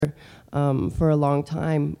for a long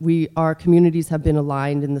time. Our communities have been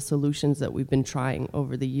aligned in the solutions that we've been trying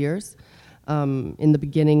over the years. In the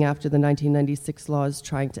beginning, after the 1996 laws,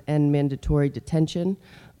 trying to end mandatory detention,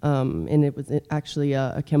 and it was actually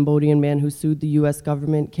a Cambodian man who sued the U.S.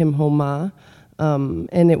 government, Kim Ho Ma,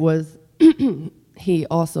 and it was he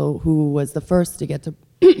also who was the first to get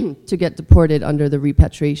to get deported under the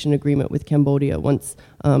repatriation agreement with Cambodia once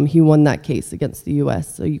he won that case against the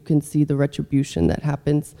U.S. So you can see the retribution that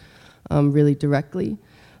happens really directly.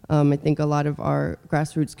 I think a lot of our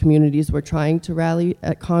grassroots communities were trying to rally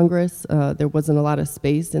at Congress. There wasn't a lot of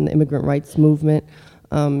space in the immigrant rights movement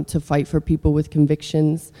to fight for people with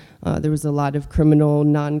convictions. There was a lot of criminal,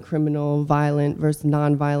 non-criminal, violent versus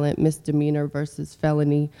non-violent, misdemeanor versus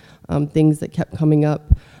felony, things that kept coming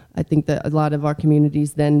up. I think that a lot of our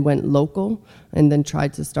communities then went local and then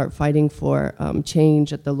tried to start fighting for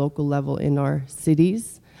change at the local level in our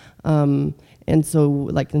cities. And so,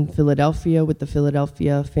 like in Philadelphia, with the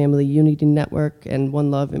Philadelphia Family Unity Network and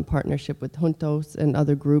One Love in partnership with Juntos and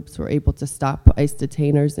other groups, were able to stop ICE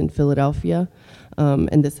detainers in Philadelphia.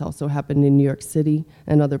 And this also happened in New York City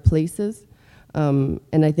and other places. And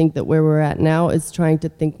I think that where we're at now is trying to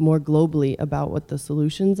think more globally about what the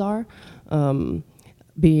solutions are,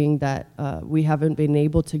 being that we haven't been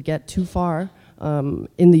able to get too far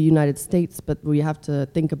in the United States, but we have to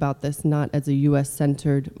think about this not as a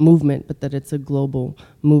US-centered movement, but that it's a global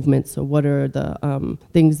movement. So what are the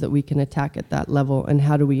things that we can attack at that level, and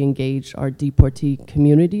how do we engage our deportee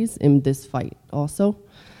communities in this fight also?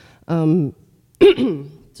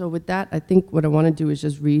 So with that, I think what I want to do is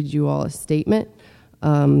just read you all a statement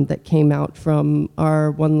that came out from our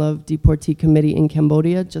One Love Deportee Committee in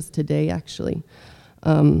Cambodia just today, actually.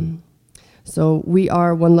 So we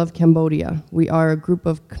are One Love Cambodia. We are a group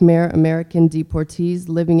of Khmer American deportees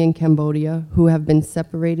living in Cambodia who have been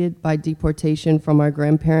separated by deportation from our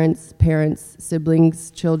grandparents, parents, siblings,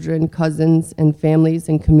 children, cousins, and families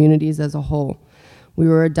and communities as a whole. We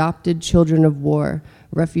were adopted children of war,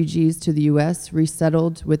 refugees to the U.S.,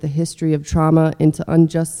 resettled with a history of trauma into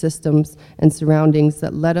unjust systems and surroundings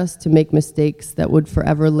that led us to make mistakes that would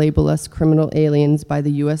forever label us criminal aliens by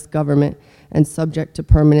the U.S. government and subject to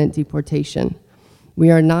permanent deportation. We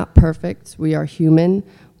are not perfect, we are human.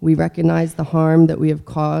 We recognize the harm that we have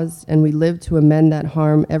caused, and we live to amend that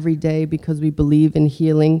harm every day because we believe in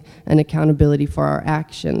healing and accountability for our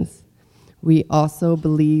actions. We also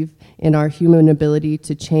believe in our human ability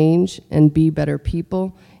to change and be better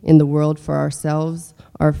people in the world for ourselves,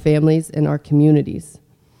 our families, and our communities.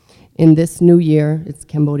 In this new year, it's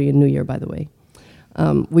Cambodian New Year, by the way,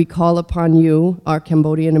 we call upon you, our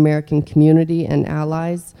Cambodian American community and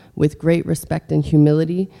allies, with great respect and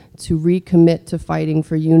humility, to recommit to fighting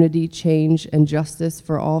for unity, change, and justice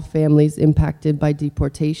for all families impacted by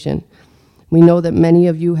deportation. We know that many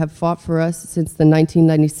of you have fought for us since the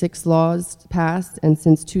 1996 laws passed and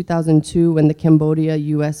since 2002 when the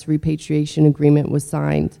Cambodia-U.S. repatriation agreement was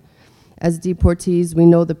signed. As deportees, we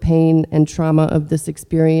know the pain and trauma of this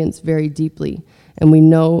experience very deeply, and we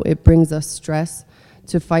know it brings us stress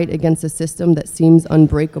to fight against a system that seems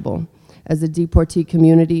unbreakable. As a deportee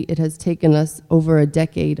community, it has taken us over a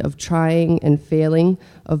decade of trying and failing,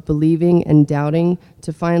 of believing and doubting,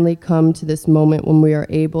 to finally come to this moment when we are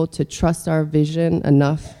able to trust our vision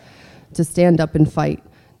enough to stand up and fight,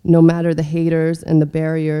 no matter the haters and the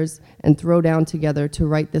barriers, and throw down together to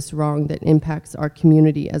right this wrong that impacts our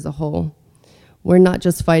community as a whole. We're not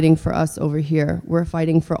just fighting for us over here. We're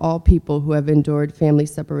fighting for all people who have endured family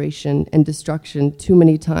separation and destruction too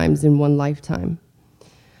many times in one lifetime.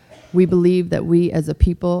 We believe that we as a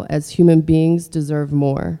people, as human beings, deserve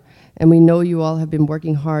more. And we know you all have been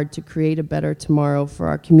working hard to create a better tomorrow for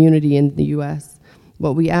our community in the U.S.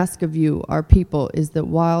 What we ask of you, our people, is that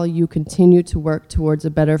while you continue to work towards a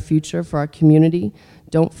better future for our community,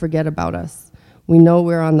 don't forget about us. We know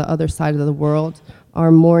we're on the other side of the world. Our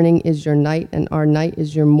morning is your night, and our night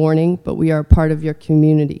is your morning, but we are part of your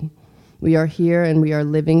community. We are here, and we are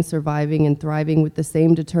living, surviving, and thriving with the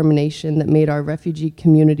same determination that made our refugee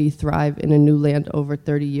community thrive in a new land over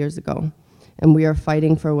 30 years ago. And we are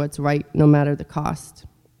fighting for what's right, no matter the cost.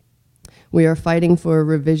 We are fighting for a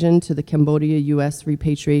revision to the Cambodia-U.S.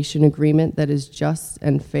 repatriation agreement that is just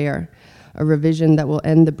and fair, a revision that will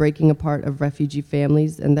end the breaking apart of refugee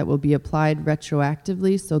families and that will be applied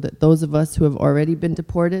retroactively so that those of us who have already been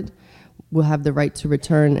deported will have the right to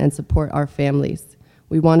return and support our families.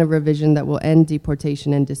 We want a revision that will end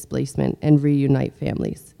deportation and displacement and reunite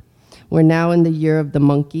families. We're now in the year of the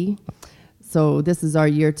monkey. So this is our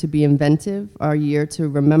year to be inventive, our year to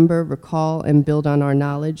remember, recall, and build on our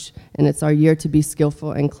knowledge, and it's our year to be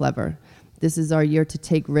skillful and clever. This is our year to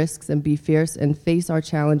take risks and be fierce and face our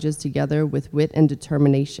challenges together with wit and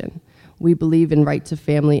determination. We believe in right to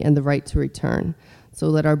family and the right to return. So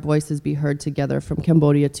let our voices be heard together from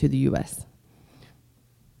Cambodia to the U.S.